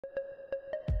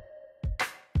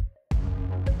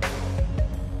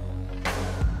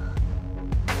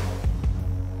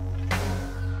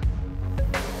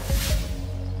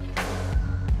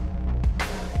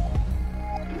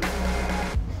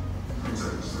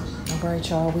Alright,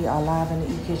 y'all, we are live in the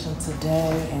e-kitchen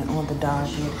today, and on the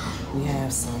docket we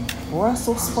have some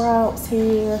Brussels sprouts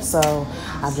here. So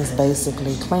I just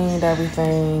basically cleaned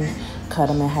everything, cut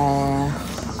them in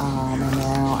half, and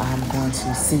now I'm going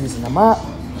to season them up.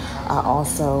 I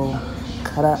also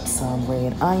cut up some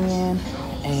red onion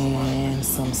and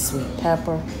some sweet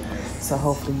pepper, so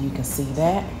hopefully you can see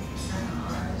that.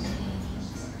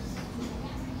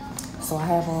 So I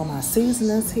have all my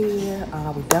seasonings here.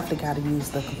 We definitely got to use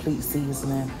the complete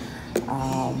seasoning.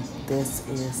 This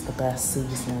is the best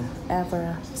seasoning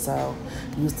ever. So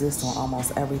use this on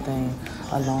almost everything,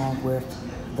 along with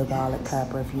the garlic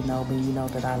pepper. If you know me, you know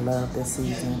that I love this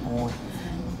seasoning on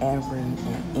every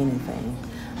and anything.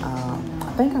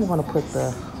 I think I'm going to put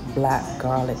the black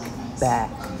garlic back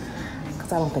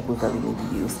because I don't think we really need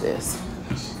to use this.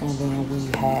 And then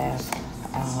we have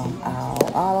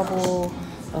our olive oil,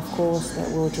 of course, that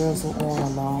we'll drizzle on,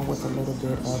 along with a little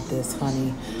bit of this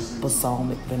honey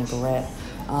balsamic vinaigrette.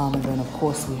 And then, of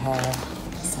course, we have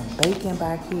some bacon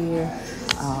back here.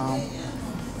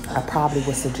 I probably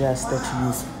would suggest that you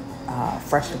use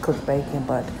freshly cooked bacon,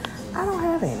 but I don't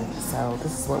have any. So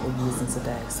this is what we're using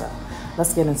today. So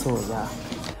let's get into it, y'all.